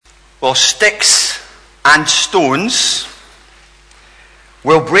Well, sticks and stones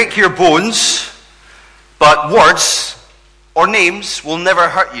will break your bones, but words or names will never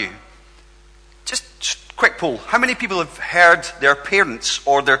hurt you. Just quick poll. How many people have heard their parents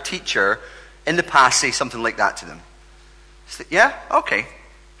or their teacher in the past say something like that to them? Yeah? Okay.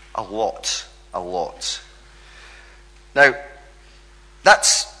 A lot. Now,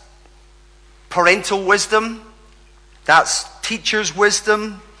 that's parental wisdom. That's teacher's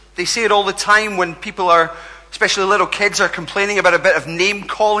wisdom. They say it all the time when people are, especially little kids, are complaining about a bit of name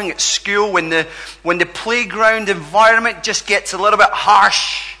calling at school, when the playground environment just gets a little bit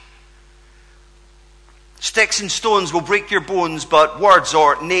harsh. Sticks and stones will break your bones, but words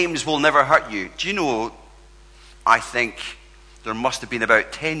or names will never hurt you. Do you know, I think there must have been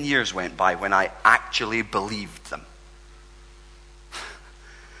about 10 years went by when I actually believed them.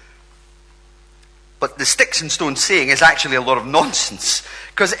 But the sticks and stones saying is actually a lot of nonsense,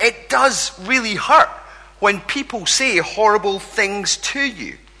 because it does really hurt when people say horrible things to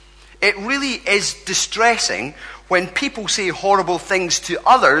you. It really is distressing when people say horrible things to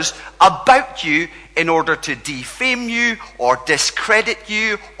others about you in order to defame you or discredit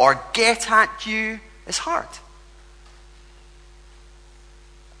you or get at you. It's hard.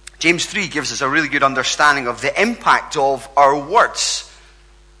 James 3 gives us a really good understanding of the impact of our words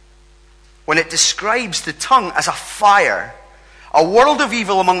when it describes the tongue as a fire, a world of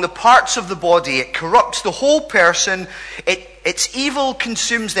evil among the parts of the body. It corrupts the whole person. Its evil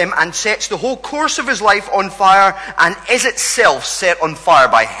consumes them and sets the whole course of his life on fire, and is itself set on fire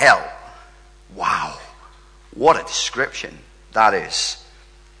by hell. Wow. What a description that is.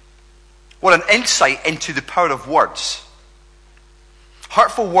 What an insight into the power of words.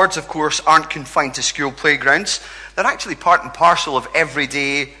 Hurtful words, of course, aren't confined to school playgrounds. They're actually part and parcel of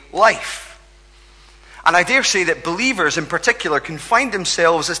everyday life. And I dare say that believers in particular can find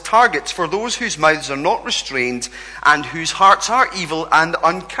themselves as targets for those whose mouths are not restrained and whose hearts are evil and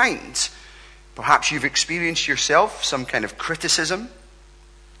unkind. Perhaps you've experienced yourself some kind of criticism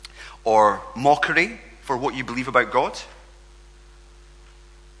or mockery for what you believe about God.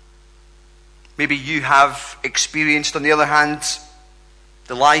 Maybe you have experienced, on the other hand,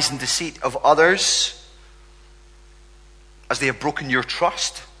 the lies and deceit of others as they have broken your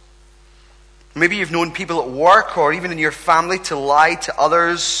trust. Maybe you've known people at work or even in your family to lie to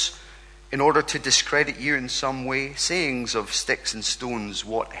others in order to discredit you in some way. Sayings of sticks and stones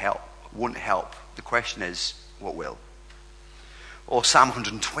won't help. The question is, what will? Well, Psalm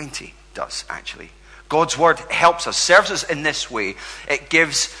 120 does, actually. God's word helps us, serves us in this way. It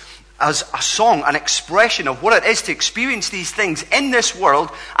gives us a song, an expression of what it is to experience these things in this world,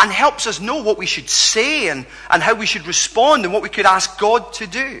 and helps us know what we should say and how we should respond and what we could ask God to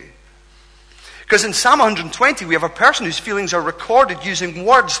do. Because in Psalm 120, we have a person whose feelings are recorded using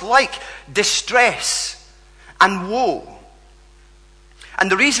words like distress and woe.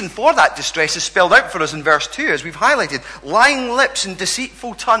 And the reason for that distress is spelled out for us in verse 2, as we've highlighted. Lying lips and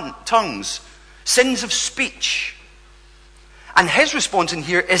deceitful tongues, sins of speech. And his response in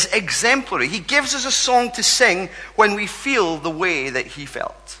here is exemplary. He gives us a song to sing when we feel the way that he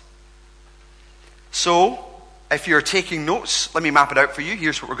felt. So, if you're taking notes, let me map it out for you.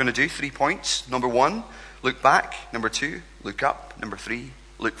 Here's what we're going to do. 3 points. Number 1, look back. Number 2, look up. Number 3,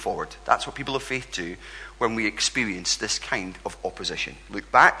 look forward. That's what people of faith do when we experience this kind of opposition. Look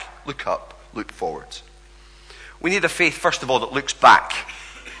back, look up, look forward. We need a faith, first of all, that looks back.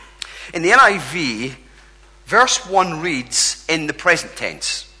 In the NIV, verse 1 reads in the present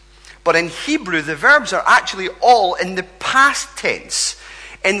tense. But in Hebrew, the verbs are actually all in the past tense,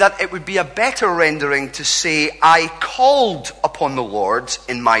 in that it would be a better rendering to say, I called upon the Lord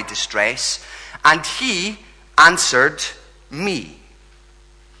in my distress, and he answered me.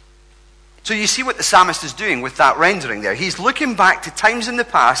 So you see what the psalmist is doing with that rendering there. He's looking back to times in the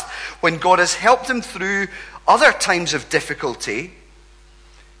past when God has helped him through other times of difficulty,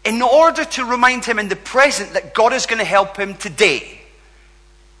 in order to remind him in the present that God is going to help him today,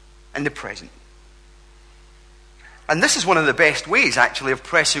 in the present. And this is one of the best ways, actually, of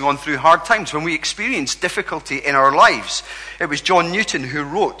pressing on through hard times, when we experience difficulty in our lives. It was John Newton who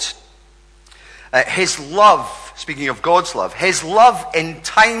wrote, his love, speaking of God's love, his love in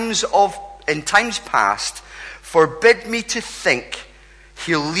times past forbid me to think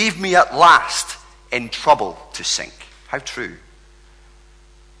he'll leave me at last in trouble to sink. How true.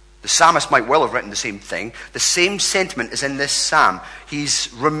 The psalmist might well have written the same thing. The same sentiment is in this psalm.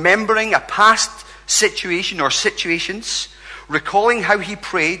 He's remembering a past situation or situations, recalling how he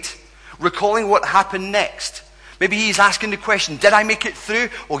prayed, recalling what happened next. Maybe he's asking the question, did I make it through?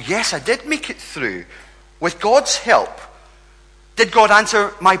 Oh yes, I did make it through. With God's help, Did God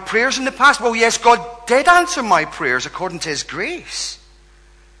answer my prayers in the past? Well, yes, God did answer my prayers according to his grace.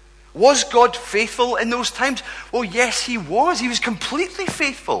 Was God faithful in those times? Well, yes, he was. He was completely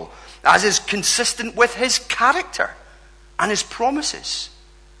faithful, as is consistent with his character and his promises.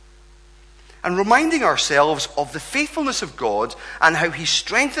 And reminding ourselves of the faithfulness of God and how he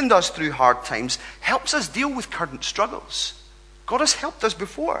strengthened us through hard times helps us deal with current struggles. God has helped us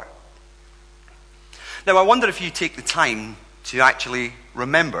before. Now, I wonder if you take the time to actually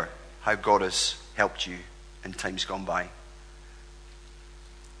remember how God has helped you in times gone by.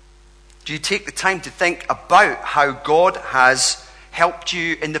 Do you take the time to think about how God has helped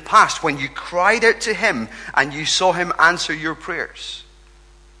you in the past when you cried out to him and you saw him answer your prayers?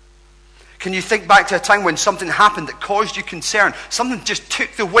 Can you think back to a time when something happened that caused you concern? Something just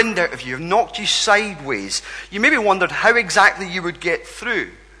took the wind out of you, knocked you sideways. You maybe wondered how exactly you would get through.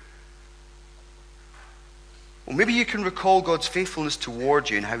 Well, maybe you can recall God's faithfulness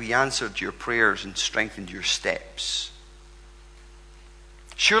toward you and how he answered your prayers and strengthened your steps.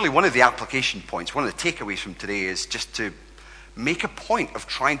 Surely one of the application points, one of the takeaways from today is just to make a point of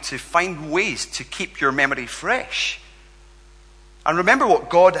trying to find ways to keep your memory fresh. And remember what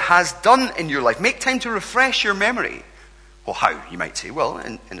God has done in your life. Make time to refresh your memory. Well, how, you might say? Well,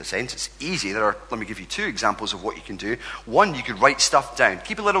 in a sense, it's easy. Let me give you two examples of what you can do. One, you could write stuff down.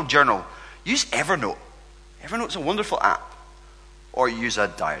 Keep a little journal. Use Evernote. Evernote's a wonderful app. Or use a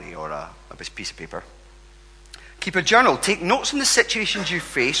diary or a piece of paper. Keep a journal. Take notes on the situations you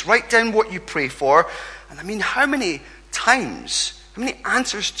face. Write down what you pray for. And I mean, how many times, how many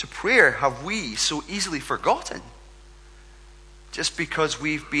answers to prayer have we so easily forgotten? Just because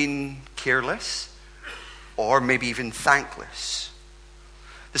we've been careless or maybe even thankless.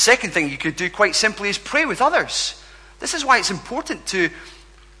 The second thing you could do quite simply is pray with others. This is why it's important to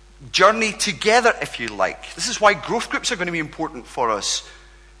journey together, if you like. This is why growth groups are going to be important for us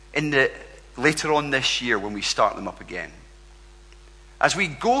later on this year when we start them up again. As we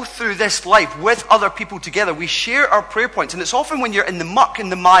go through this life with other people together, we share our prayer points. And it's often when you're in the muck, in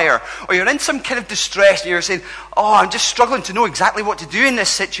the mire, or you're in some kind of distress, and you're saying, oh, I'm just struggling to know exactly what to do in this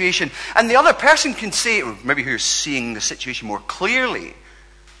situation. And the other person can say, or maybe who's seeing the situation more clearly,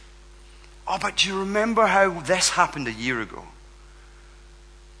 oh, but do you remember how this happened a year ago?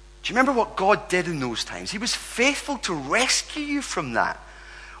 Do you remember what God did in those times? He was faithful to rescue you from that.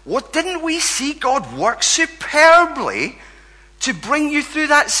 What didn't we see God work superbly to bring you through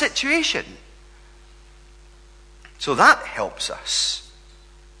that situation? So that helps us.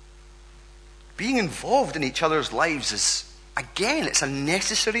 Being involved in each other's lives is, again, it's a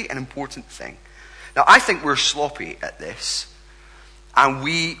necessary and important thing. Now, I think we're sloppy at this, and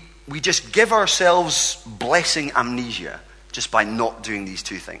we just give ourselves blessing amnesia just by not doing these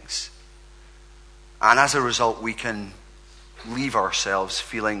two things. And as a result, we can leave ourselves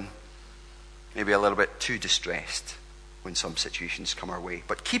feeling maybe a little bit too distressed when some situations come our way.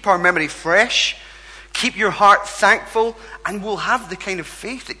 But keep our memory fresh, keep your heart thankful, and we'll have the kind of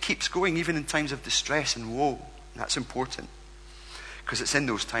faith that keeps going even in times of distress and woe. And that's important, because it's in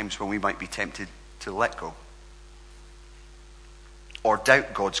those times when we might be tempted to let go or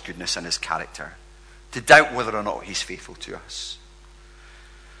doubt God's goodness and his character, to doubt whether or not he's faithful to us.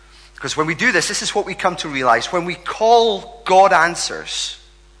 Because when we do this, this is what we come to realize. When we call, God answers.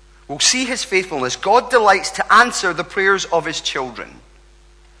 We'll see his faithfulness. God delights to answer the prayers of his children.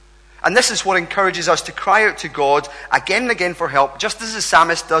 And this is what encourages us to cry out to God again and again for help, just as the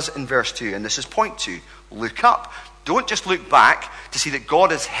psalmist does in verse 2. And this is point 2. Look up. Don't just look back to see that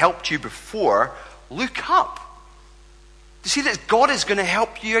God has helped you before. Look up to see that God is going to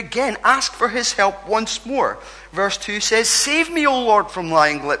help you again. Ask for his help once more. Verse 2 says, "Save me, O Lord, from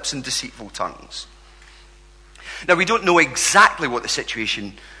lying lips and deceitful tongues." Now, we don't know exactly what the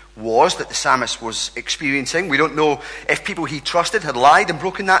situation was that the psalmist was experiencing. We don't know if people he trusted had lied and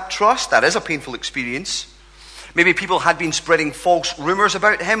broken that trust. That is a painful experience. Maybe people had been spreading false rumors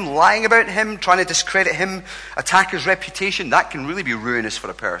about him, lying about him, trying to discredit him, attack his reputation. That can really be ruinous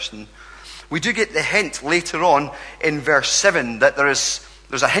for a person. We do get the hint later on in verse 7 that there's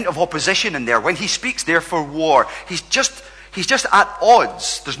a hint of opposition in there. When he speaks there for war, he's just at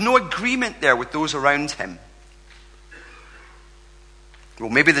odds. There's no agreement there with those around him. Well,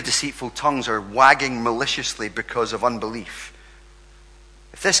 maybe the deceitful tongues are wagging maliciously because of unbelief.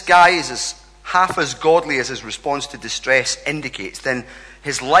 If this guy is half as godly as his response to distress indicates, then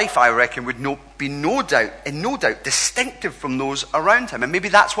his life, I reckon, would be no doubt distinctive from those around him. And maybe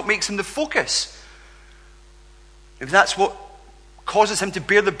that's what makes him the focus. Maybe that's what causes him to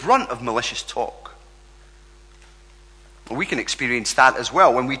bear the brunt of malicious talk. Well, we can experience that as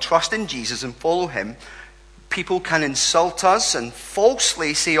well when we trust in Jesus and follow him. people can insult us and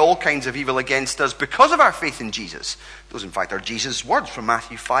falsely say all kinds of evil against us because of our faith in Jesus. Those, in fact, are Jesus' words from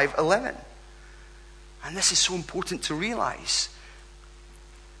Matthew 5:11. And this is so important to realize.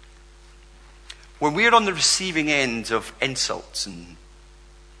 When we're on the receiving end of insults and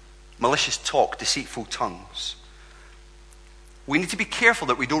malicious talk, deceitful tongues, we need to be careful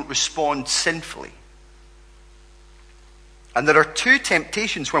that we don't respond sinfully. And there are two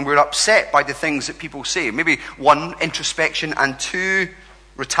temptations when we're upset by the things that people say. Maybe one, introspection, and two,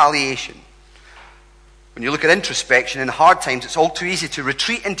 retaliation. When you look at introspection in hard times, it's all too easy to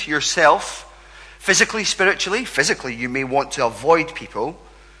retreat into yourself, physically, spiritually. Physically, you may want to avoid people.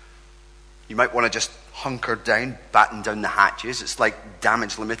 You might want to just hunker down, batten down the hatches. It's like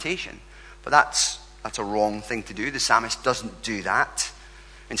damage limitation. But that's a wrong thing to do. The psalmist doesn't do that.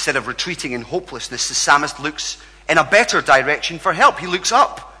 Instead of retreating in hopelessness, the psalmist looks in a better direction for help. He looks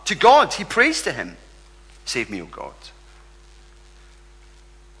up to God. He prays to him. Save me, O God.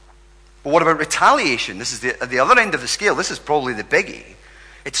 But what about retaliation? This is at the other end of the scale. This is probably the biggie.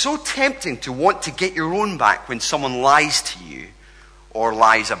 It's so tempting to want to get your own back when someone lies to you or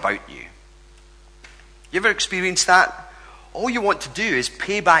lies about you. You ever experienced that? All you want to do is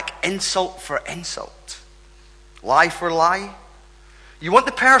pay back insult for insult. Lie for lie. You want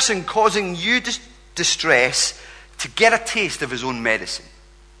the person causing you distress to get a taste of his own medicine.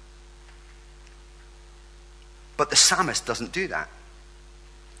 But the psalmist doesn't do that.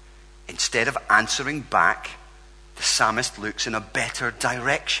 Instead of answering back, the psalmist looks in a better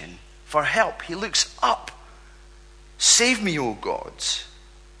direction for help. He looks up. Save me, O God,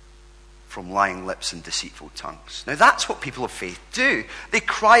 from lying lips and deceitful tongues. Now that's what people of faith do. They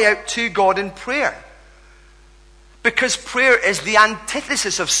cry out to God in prayer. Because prayer is the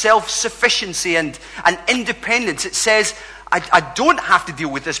antithesis of self-sufficiency and independence. It says, I don't have to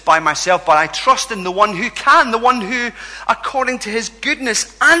deal with this by myself, but I trust in the one who can, the one who, according to his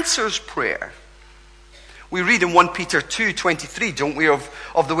goodness, answers prayer. We read in 1 Peter 2:23, don't we,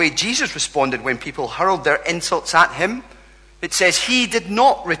 of the way Jesus responded when people hurled their insults at him. It says, he did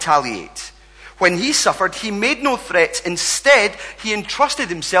not retaliate. When he suffered, he made no threats. Instead, he entrusted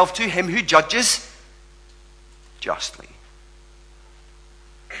himself to him who judges justly.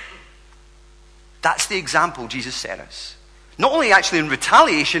 That's the example Jesus set us. Not only actually in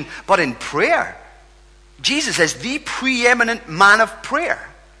retaliation, but in prayer. Jesus is the preeminent man of prayer.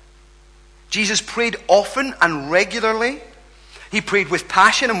 Jesus prayed often and regularly. He prayed with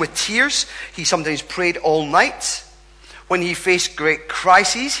passion and with tears. He sometimes prayed all night. When he faced great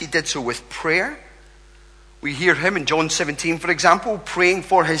crises, he did so with prayer. We hear him in John 17, for example, praying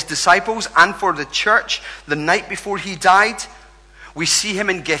for his disciples and for the church the night before he died. We see him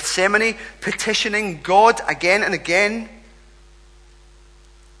in Gethsemane petitioning God again and again,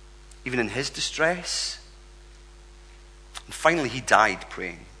 even in his distress. And finally, he died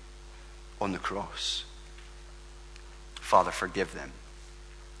praying on the cross. Father, forgive them.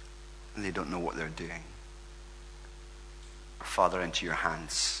 And they don't know what they're doing. Father, into your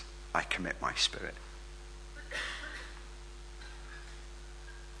hands I commit my spirit.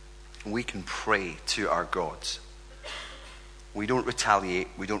 We can pray to our God. We don't retaliate.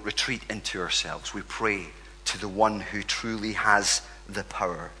 We don't retreat into ourselves. We pray to the one who truly has the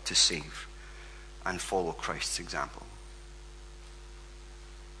power to save and follow Christ's example.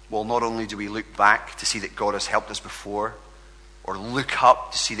 Well, not only do we look back to see that God has helped us before, or look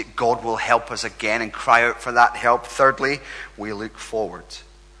up to see that God will help us again and cry out for that help. Thirdly, we look forward.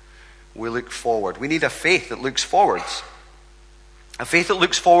 We look forward. We need a faith that looks forward. A faith that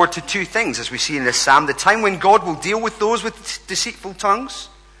looks forward to two things, as we see in this psalm. The time when God will deal with those with deceitful tongues,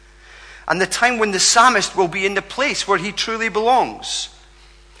 and the time when the psalmist will be in the place where he truly belongs.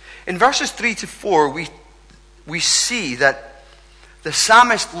 In verses 3 to 4, we see that the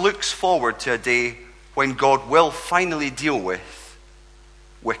psalmist looks forward to a day when God will finally deal with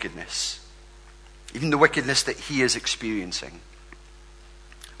wickedness. Even the wickedness that he is experiencing.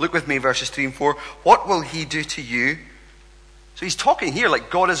 Look with me, verses 3 and 4. What will he do to you? So he's talking here like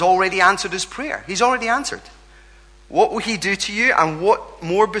God has already answered his prayer. He's already answered. What will he do to you? And what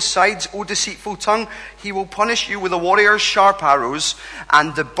more besides, O deceitful tongue? He will punish you with a warrior's sharp arrows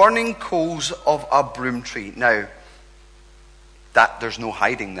and the burning coals of a broom tree. Now, that there's no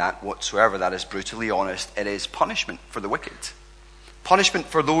hiding that whatsoever. That is brutally honest. It is punishment for the wicked. Punishment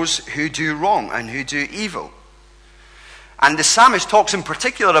for those who do wrong and who do evil. And the psalmist talks in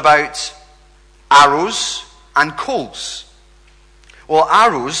particular about arrows and coals. Well,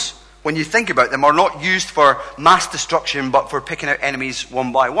 arrows, when you think about them, are not used for mass destruction, but for picking out enemies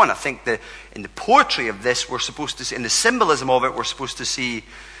one by one. I think in the poetry of this, we're supposed to see, in the symbolism of it, we're supposed to see,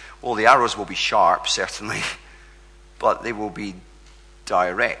 well, the arrows will be sharp, certainly. but they will be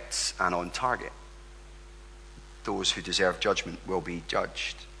direct and on target. Those who deserve judgment will be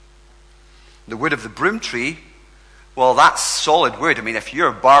judged. The wood of the broom tree, well, that's solid wood. I mean, if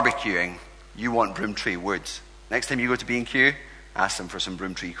you're barbecuing, you want broom tree wood. Next time you go to B&Q, ask them for some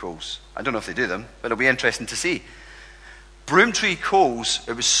broom tree coals. I don't know if they do them, but it'll be interesting to see. Broom tree coals,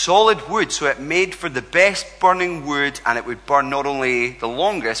 it was solid wood, so it made for the best burning wood, and it would burn not only the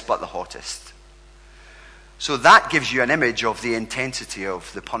longest, but the hottest. So that gives you an image of the intensity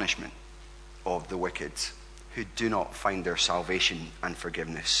of the punishment of the wicked who do not find their salvation and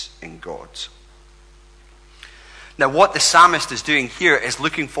forgiveness in God. Now, what the psalmist is doing here is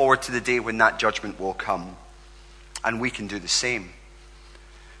looking forward to the day when that judgment will come. And we can do the same.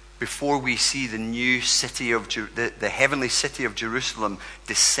 Before we see the new city of the heavenly city of Jerusalem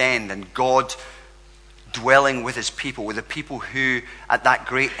descend, and God dwelling with his people, with the people who at that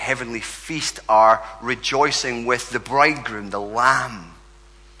great heavenly feast are rejoicing with the bridegroom, the Lamb,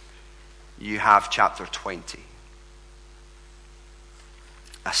 you have chapter 20.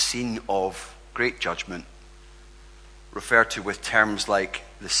 A scene of great judgment, referred to with terms like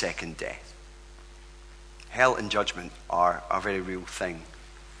the second death. Hell and judgment are a very real thing.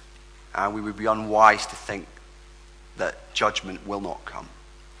 And we would be unwise to think that judgment will not come.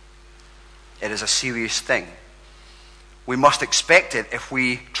 It is a serious thing. We must expect it if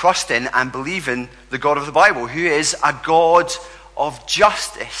we trust in and believe in the God of the Bible, who is a God of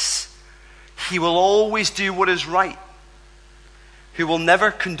justice. He will always do what is right, who will never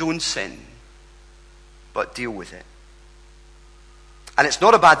condone sin, but deal with it. And it's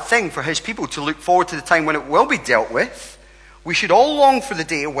not a bad thing for his people to look forward to the time when it will be dealt with. We should all long for the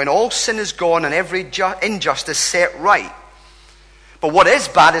day when all sin is gone and every injustice set right. But what is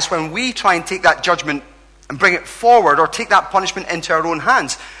bad is when we try and take that judgment and bring it forward, or take that punishment into our own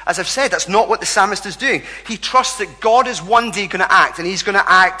hands. As I've said, that's not what the psalmist is doing. He trusts that God is one day going to act, and he's going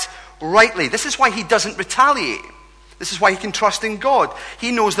to act rightly. This is why he doesn't retaliate. This is why he can trust in God.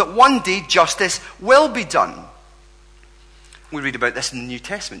 He knows that one day justice will be done. We read about this in the New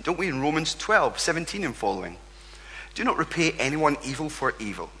Testament, don't we? In Romans 12, 17 and following. Do not repay anyone evil for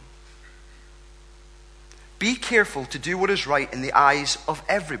evil. Be careful to do what is right in the eyes of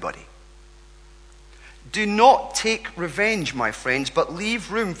everybody. Do not take revenge, my friends, but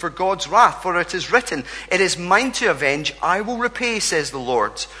leave room for God's wrath, for it is written, "It is mine to avenge, I will repay, says the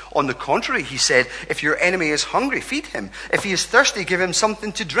Lord." On the contrary, he said, if your enemy is hungry, feed him. If he is thirsty, give him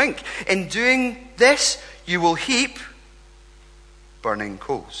something to drink. In doing this, you will heap burning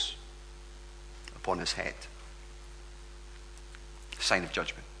coals upon his head. Sign of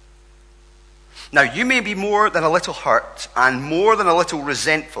judgment. Now, you may be more than a little hurt and more than a little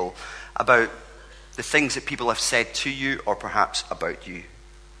resentful about the things that people have said to you, or perhaps about you.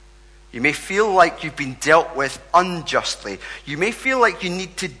 You may feel like you've been dealt with unjustly. You may feel like you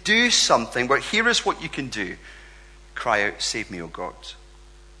need to do something, but here is what you can do. Cry out, "Save me, O God.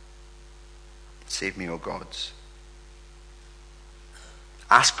 Save me, O God."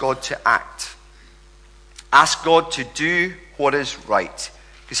 Ask God to act. Ask God to do what is right.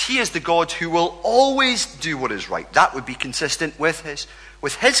 Because he is the God who will always do what is right. That would be consistent with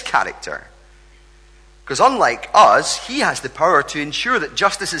his character. Because unlike us, he has the power to ensure that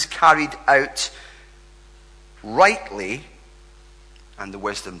justice is carried out rightly, and the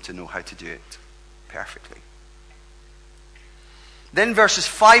wisdom to know how to do it perfectly. Then verses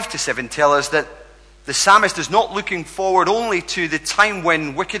 5 to 7 tell us that the psalmist is not looking forward only to the time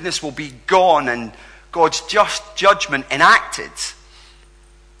when wickedness will be gone and God's just judgment enacted.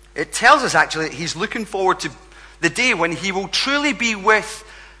 It tells us actually that he's looking forward to the day when he will truly be with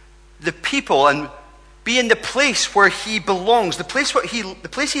the people and be in the place where he belongs, the place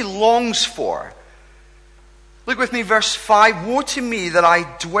he longs for. Look with me, verse 5. "Woe to me that I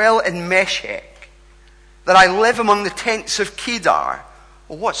dwell in Meshech, that I live among the tents of Kedar."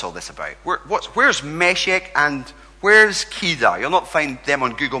 Well, what's all this about? Where's Meshech and where's Kedar? You'll not find them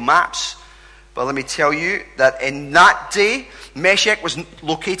on Google Maps. But let me tell you that in that day, Meshech was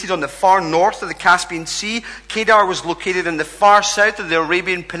located on the far north of the Caspian Sea. Kedar was located in the far south of the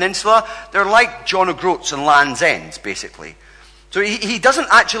Arabian Peninsula. They're like John O'Groats and Land's End, basically. So he doesn't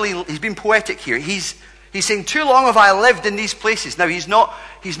actually, he's been poetic here. He's saying, too long have I lived in these places. Now, he's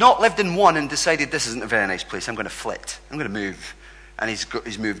not lived in one and decided this isn't a very nice place. I'm going to flit. I'm going to move. And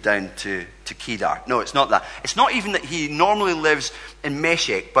he's moved down to Kedar. No, it's not that. It's not even that he normally lives in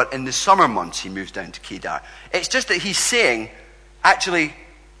Meshech, but in the summer months he moves down to Kedar. It's just that he's saying, actually,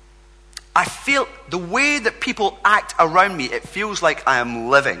 I feel the way that people act around me, it feels like I am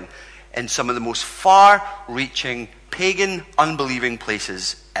living in some of the most far-reaching, pagan, unbelieving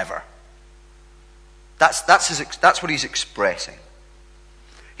places ever. That's what he's expressing.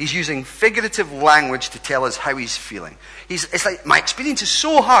 He's using figurative language to tell us how he's feeling. It's like, my experience is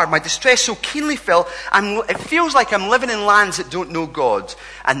so hard, my distress so keenly felt, it feels like I'm living in lands that don't know God.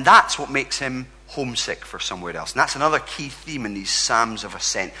 And that's what makes him homesick for somewhere else. And that's another key theme in these Psalms of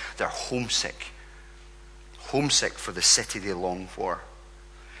Ascent. They're homesick. Homesick for the city they long for.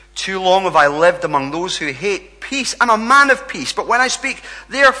 Too long have I lived among those who hate peace. I'm a man of peace, but when I speak,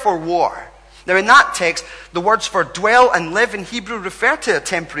 they are for war. Now in that text, the words for dwell and live in Hebrew refer to a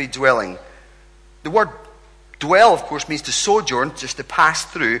temporary dwelling. The word dwell, of course, means to sojourn, just to pass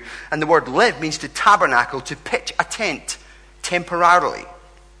through. And the word live means to tabernacle, to pitch a tent temporarily.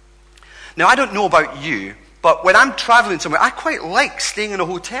 Now I don't know about you, but when I'm traveling somewhere, I quite like staying in a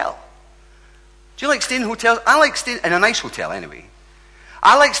hotel. Do you like staying in hotels? I like staying in a nice hotel anyway.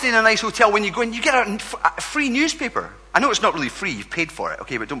 I like staying in a nice hotel when you go and you get a free newspaper. I know it's not really free, you've paid for it,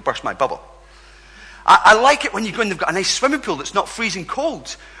 okay, but don't burst my bubble. I like it when you go and they've got a nice swimming pool that's not freezing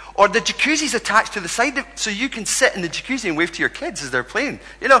cold. Or the jacuzzi's attached to the side so you can sit in the jacuzzi and wave to your kids as they're playing.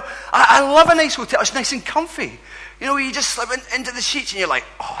 You know, I love a nice hotel. It's nice and comfy. You know, you just slip into the sheets and you're like,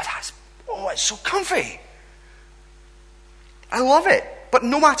 it's so comfy. I love it. But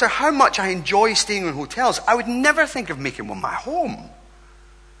no matter how much I enjoy staying in hotels, I would never think of making one my home.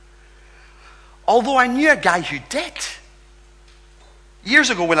 Although I knew a guy who did. Years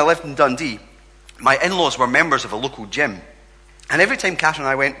ago when I lived in Dundee, my in-laws were members of a local gym. And every time Catherine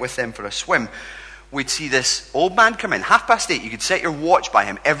and I went with them for a swim, we'd see this old man come in, 8:30. You could set your watch by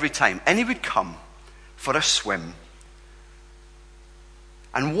him every time. And he would come for a swim.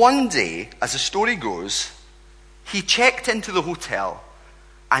 And one day, as the story goes, he checked into the hotel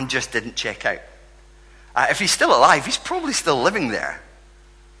and just didn't check out. If he's still alive, he's probably still living there.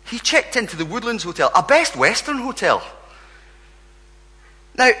 He checked into the Woodlands Hotel, a Best Western hotel.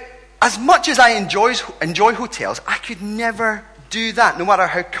 Now, as much as I enjoy hotels, I could never do that, no matter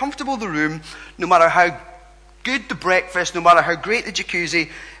how comfortable the room, no matter how good the breakfast, no matter how great the jacuzzi.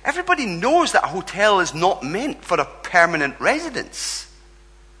 Everybody knows that a hotel is not meant for a permanent residence.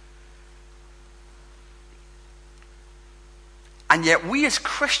 And yet we as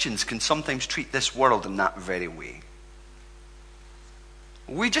Christians can sometimes treat this world in that very way.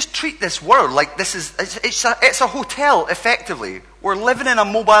 We just treat this world like it's a hotel, effectively. We're living in a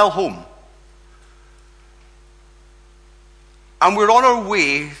mobile home. And we're on our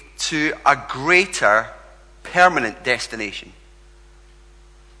way to a greater permanent destination.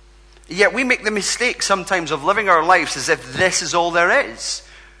 Yet we make the mistake sometimes of living our lives as if this is all there is.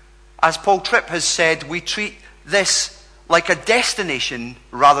 As Paul Tripp has said, we treat this like a destination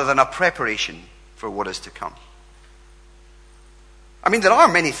rather than a preparation for what is to come. I mean, there are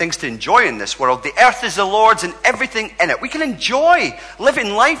many things to enjoy in this world. The earth is the Lord's and everything in it. We can enjoy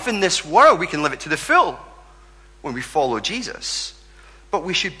living life in this world. We can live it to the full when we follow Jesus. But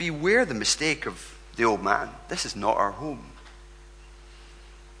we should beware the mistake of the old man. This is not our home.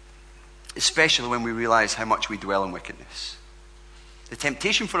 Especially when we realize how much we dwell in wickedness. The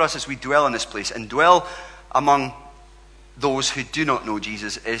temptation for us as we dwell in this place and dwell among those who do not know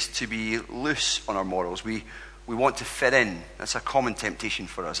Jesus is to be loose on our morals. We want to fit in. That's a common temptation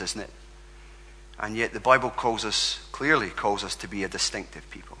for us, isn't it? And yet the Bible clearly calls us to be a distinctive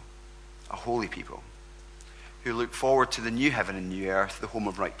people, a holy people, who look forward to the new heaven and new earth, the home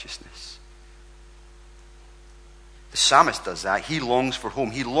of righteousness. The psalmist does that. He longs for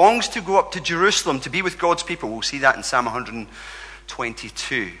home. He longs to go up to Jerusalem to be with God's people. We'll see that in Psalm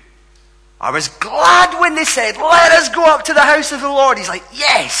 122. I was glad when they said, "Let us go up to the house of the Lord." He's like,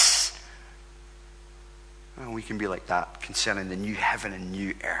 yes. And we can be like that concerning the new heaven and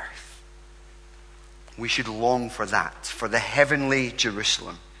new earth. We should long for that, for the heavenly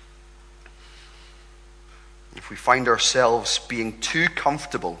Jerusalem. If we find ourselves being too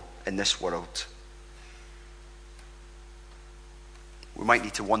comfortable in this world, we might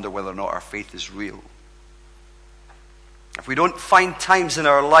need to wonder whether or not our faith is real. If we don't find times in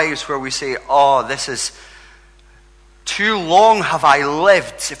our lives where we say, this is too long have I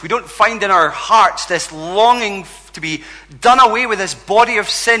lived. If we don't find in our hearts this longing to be done away with this body of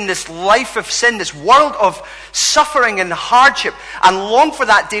sin, this life of sin, this world of suffering and hardship, and long for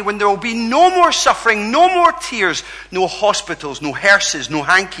that day when there will be no more suffering, no more tears, no hospitals, no hearses, no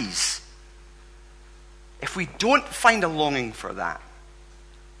hankies. If we don't find a longing for that,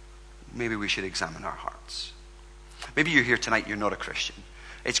 maybe we should examine our hearts. Maybe you're here tonight, you're not a Christian.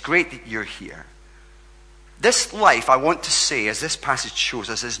 It's great that you're here. This life, I want to say, as this passage shows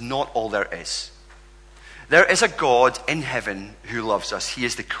us, is not all there is. There is a God in heaven who loves us. He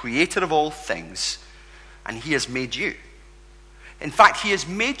is the creator of all things, and he has made you. In fact, he has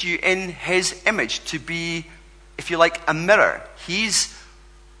made you in his image to be, if you like, a mirror. He's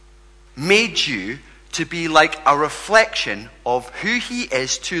made you to be like a reflection of who he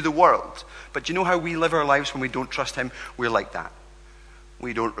is to the world. But do you know how we live our lives when we don't trust him? We're like that.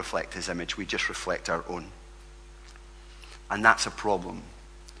 We don't reflect his image. We just reflect our own. And that's a problem.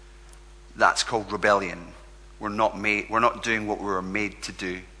 That's called rebellion. We're not doing what we were made to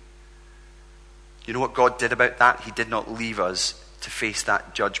do. You know what God did about that? He did not leave us to face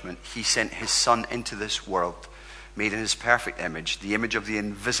that judgment. He sent his Son into this world, made in his perfect image, the image of the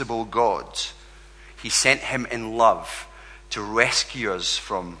invisible God. He sent him in love to rescue us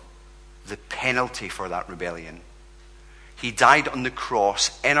from the penalty for that rebellion. He died on the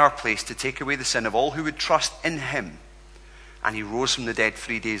cross in our place to take away the sin of all who would trust in him. And he rose from the dead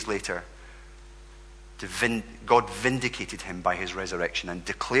 3 days later. God vindicated him by his resurrection and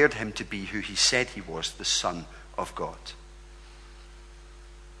declared him to be who he said he was, the Son of God.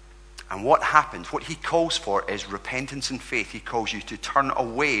 And what happens, what he calls for is repentance and faith. He calls you to turn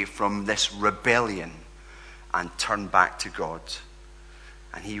away from this rebellion and turn back to God.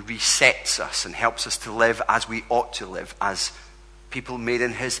 And he resets us and helps us to live as we ought to live, as people made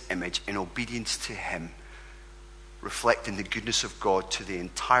in his image, in obedience to him, reflecting the goodness of God to the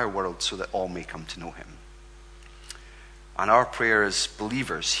entire world so that all may come to know him. And our prayer as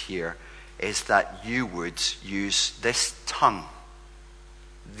believers here is that you would use this tongue,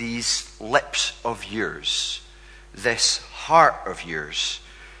 these lips of yours, this heart of yours,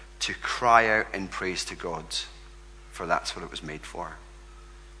 to cry out in praise to God, for that's what it was made for.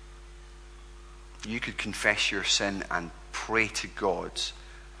 You could confess your sin and pray to God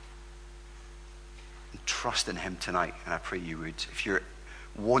and trust in him tonight, and I pray you would. If you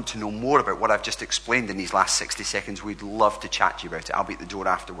want to know more about what I've just explained in these last 60 seconds, we'd love to chat to you about it. I'll be at the door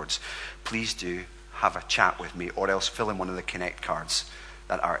afterwards. Please do have a chat with me, or else fill in one of the Connect cards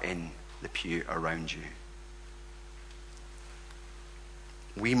that are in the pew around you.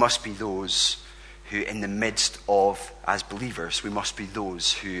 We must be those who in the midst of, as believers, we must be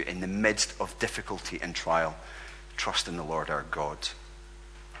those who in the midst of difficulty and trial trust in the Lord our God.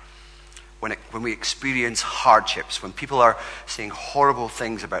 When we experience hardships, when people are saying horrible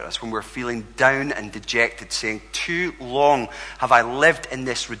things about us, when we're feeling down and dejected, saying, too long have I lived in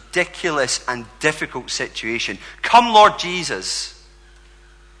this ridiculous and difficult situation. Come, Lord Jesus.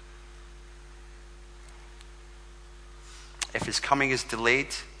 If his coming is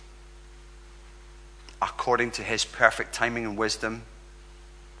delayed, according to his perfect timing and wisdom,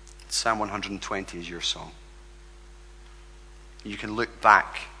 Psalm 120 is your song. You can look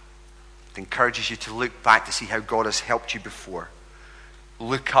back. It encourages you to look back to see how God has helped you before.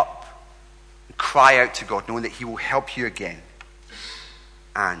 Look up and cry out to God, knowing that he will help you again.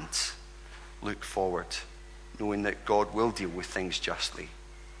 And look forward, knowing that God will deal with things justly.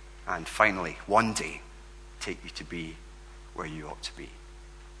 And finally, one day, take you to be where you ought to be.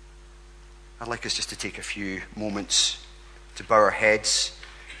 I'd like us just to take a few moments to bow our heads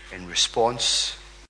in response